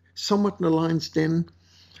situations, somewhat in a lion's den.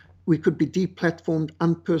 We could be deplatformed,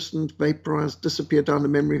 unpersoned, vaporized, disappear down a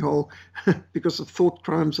memory hole because of thought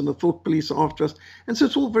crimes and the thought police are after us. And so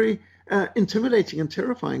it's all very intimidating and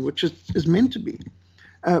terrifying, which is meant to be.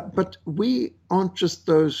 But we aren't just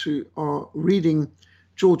those who are reading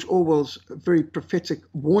George Orwell's very prophetic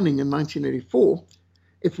warning in 1984.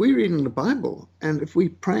 If we're reading the Bible and if we're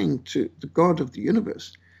praying to the God of the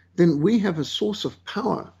universe, then we have a source of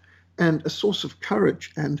power and a source of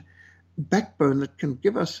courage and backbone that can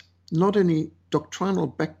give us not only doctrinal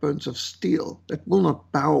backbones of steel that will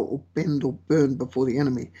not bow or bend or burn before the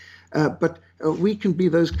enemy, but we can be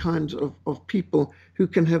those kinds of people who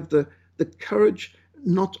can have the courage,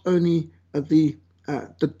 not only the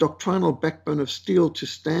doctrinal backbone of steel to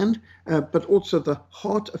stand, but also the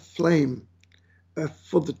heart aflame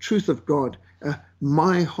for the truth of God.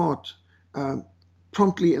 My heart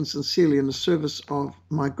promptly and sincerely in the service of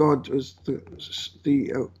my God is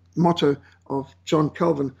the motto of John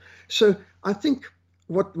Calvin. So I think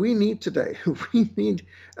what we need today, we need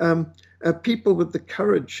people with the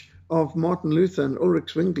courage of Martin Luther and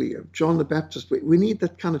Ulrich Zwingli, of John the Baptist. We need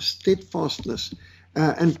that kind of steadfastness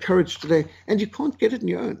and courage today. And you can't get it on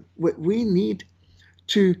your own. We need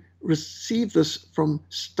to receive this from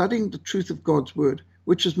studying the truth of God's word,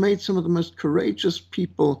 which has made some of the most courageous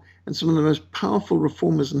people and some of the most powerful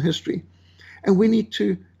reformers in history. And we need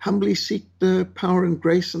to humbly seek the power and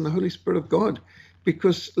grace and the Holy Spirit of God,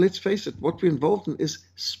 because let's face it, what we're involved in is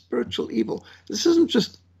spiritual evil. This isn't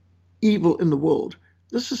just evil in the world.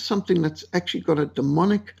 This is something that's actually got a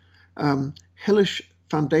demonic, hellish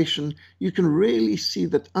foundation. You can really see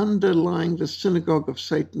that underlying the synagogue of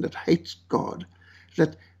Satan that hates God,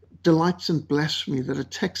 that delights in blasphemy, that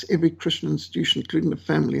attacks every Christian institution, including the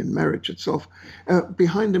family and marriage itself.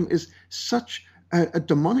 Behind them is such a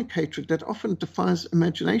demonic hatred that often defies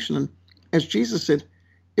imagination. And as Jesus said,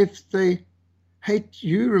 if they hate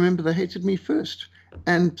you, remember they hated me first.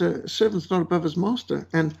 And servant's not above his master.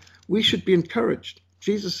 And we should be encouraged.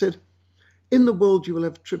 Jesus said, in the world you will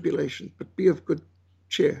have tribulation, but be of good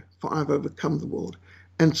cheer, for I've overcome the world.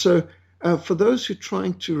 And so for those who are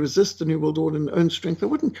trying to resist the New World Order in their own strength, I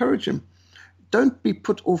would encourage them. Don't be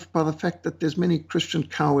put off by the fact that there's many Christian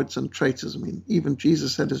cowards and traitors. I mean, even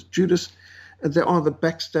Jesus had his Judas. There are the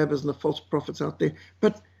backstabbers and the false prophets out there,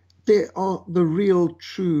 but there are the real,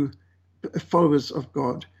 true followers of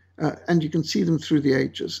God, and you can see them through the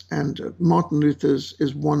ages. And Martin Luther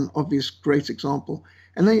is one obvious great example.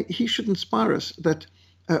 And he should inspire us that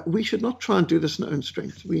we should not try and do this in our own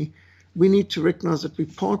strength. We need to recognize that we're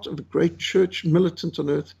part of a great church militant on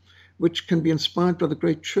earth, which can be inspired by the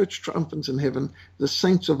great church triumphants in heaven, the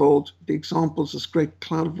saints of old, the examples, this great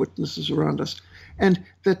cloud of witnesses around us. And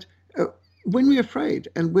that when we're afraid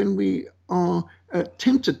and when we are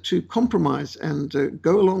tempted to compromise and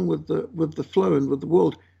go along with the flow and with the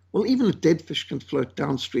world, well, even a dead fish can float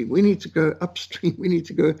downstream. We need to go upstream. We need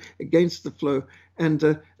to go against the flow.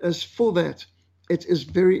 And as for that, it is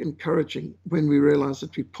very encouraging when we realize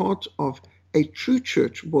that we're part of a true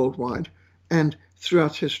church worldwide and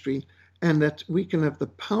throughout history, and that we can have the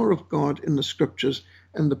power of God in the scriptures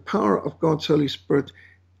and the power of God's Holy Spirit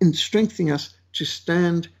in strengthening us to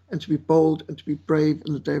stand and to be bold and to be brave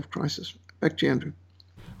in the day of crisis. Back to you, Andrew.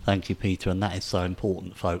 Thank you, Peter, and that is so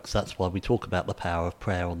important, folks. That's why we talk about the power of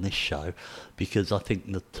prayer on this show, because I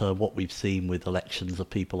think that what we've seen with elections of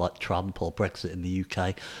people like Trump or Brexit in the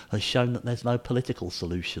UK has shown that there's no political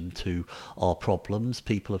solution to our problems.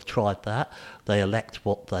 People have tried that. They elect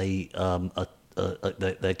what they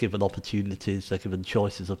they're given opportunities, they're given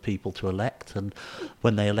choices of people to elect, and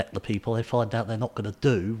when they elect the people, they find out they're not going to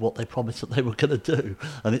do what they promised that they were going to do,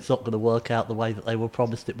 and it's not going to work out the way that they were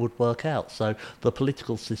promised it would work out. So the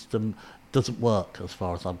political system doesn't work as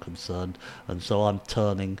far as I'm concerned, and so I'm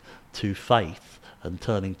turning to faith and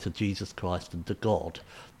turning to Jesus Christ and to God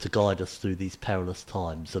to guide us through these perilous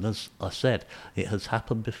times. And as I said, it has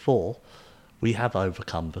happened before, we have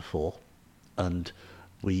overcome before, and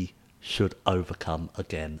we should overcome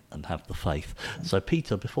again and have the faith. So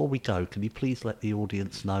Peter, before we go, can you please let the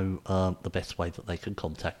audience know the best way that they can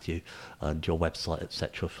contact you and your website,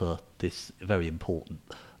 etc., for this very important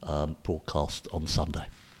broadcast on Sunday?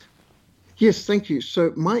 Yes, thank you.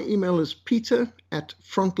 So my email is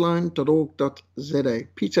peter@frontline.org.za,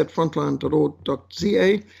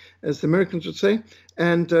 peter@frontline.org.za, as the Americans would say.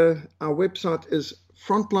 And our website is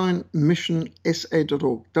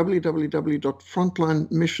frontlinemissionsa.org,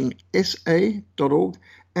 www.frontlinemissionsa.org,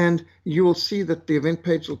 and you will see that the event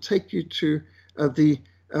page will take you to the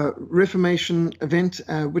Reformation event,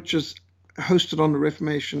 which is hosted on the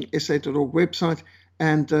reformationsa.org website,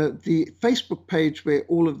 and the Facebook page where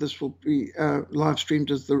all of this will be live streamed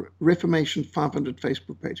is the Reformation 500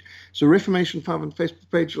 Facebook page. So Reformation 500 Facebook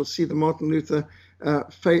page, you'll see the Martin Luther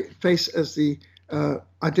face as the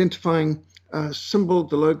identifying symbol,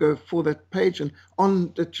 the logo for that page, and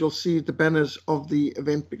on it you'll see the banners of the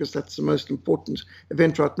event, because that's the most important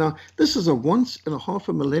event right now. This is a once in a half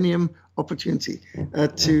a millennium opportunity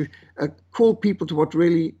to call people to what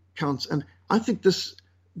really counts. And I think this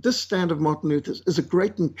stand of Martin Luther's is a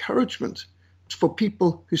great encouragement for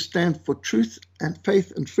people who stand for truth and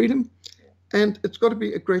faith and freedom. And it's got to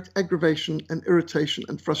be a great aggravation and irritation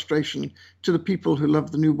and frustration to the people who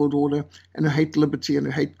love the New World Order and who hate liberty and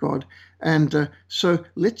who hate God. And so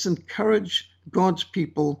let's encourage God's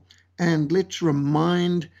people, and let's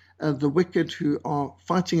remind the wicked who are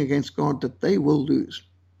fighting against God that they will lose.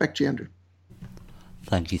 Back to you, Andrew.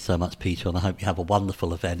 Thank you so much, Peter, and I hope you have a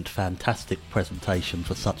wonderful event. Fantastic presentation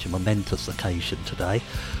for such a momentous occasion today.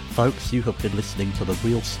 Folks, you have been listening to the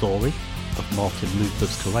real story of Martin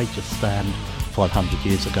Luther's courageous stand 500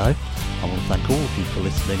 years ago. I want to thank all of you for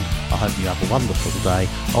listening. I hope you have a wonderful day.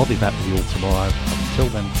 I'll be back with you all tomorrow. Until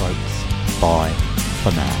then, folks, bye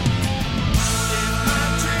for now.